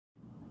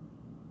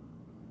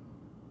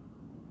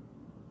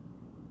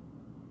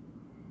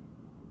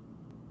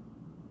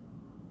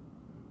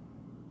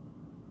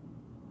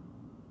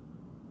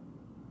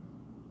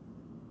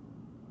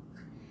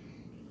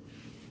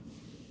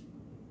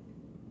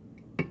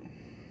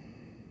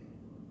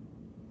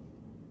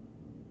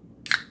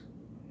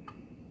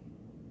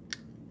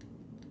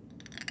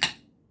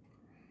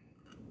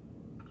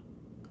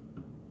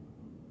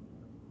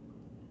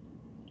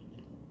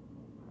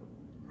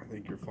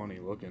think you're funny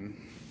looking.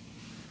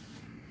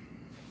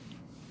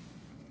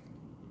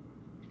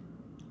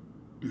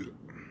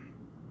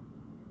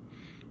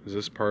 Is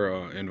this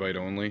part invite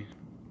only?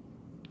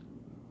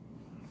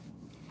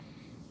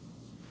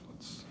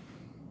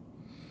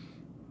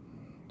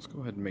 Let's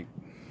go ahead and make.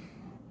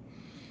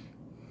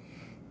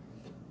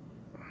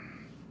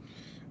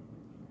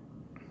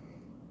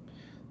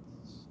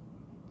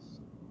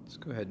 Let's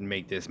go ahead and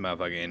make this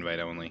motherfucker invite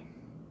only.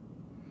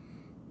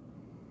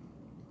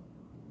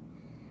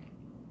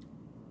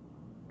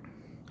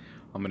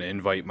 I'm gonna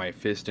invite my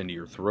fist into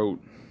your throat.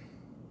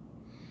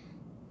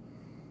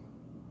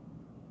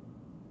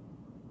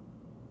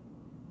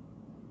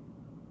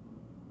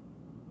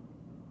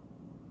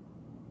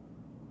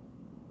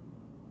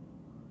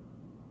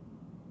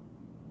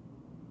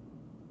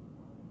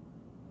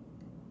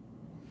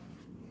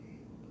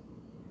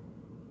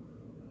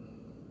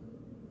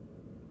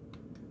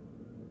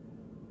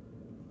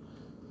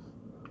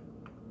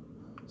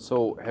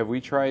 So, have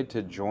we tried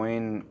to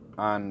join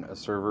on a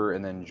server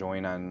and then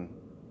join on,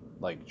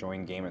 like,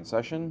 join game and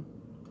session?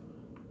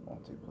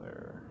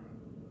 Multiplayer.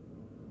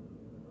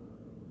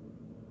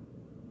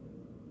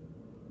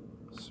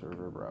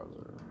 Server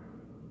browser.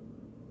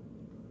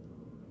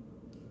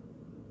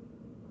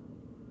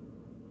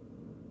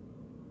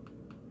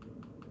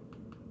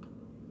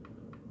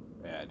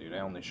 Yeah, dude, I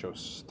only show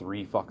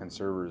 3 fucking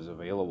servers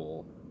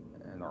available,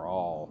 and they're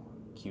all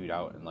queued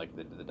out in, like,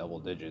 the double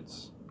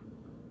digits.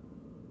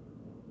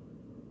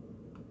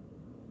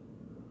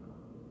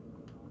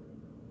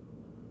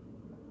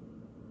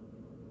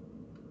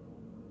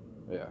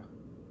 Yeah.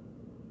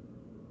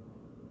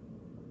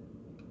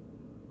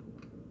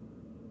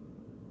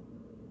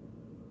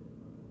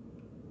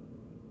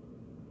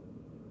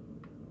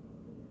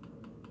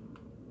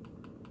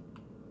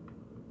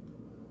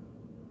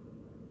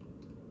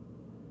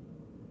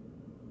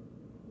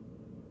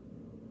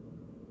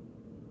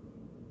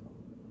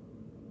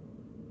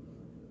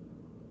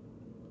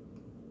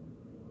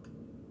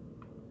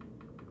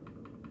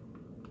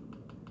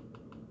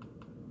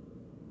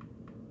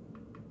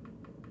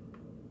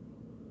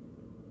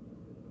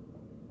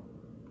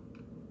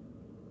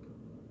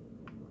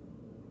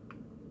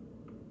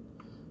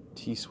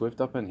 T Swift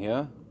up in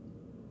here?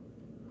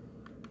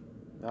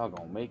 Y'all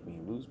gonna make me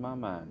lose my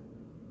mind.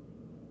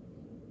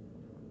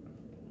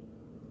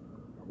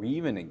 Are we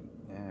even in...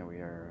 Yeah, we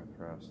are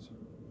thrust.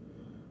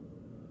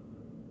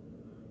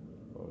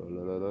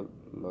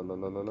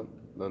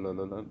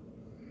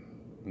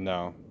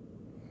 No.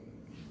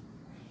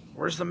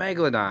 Where's the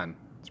Megalodon?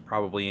 It's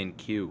probably in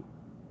queue.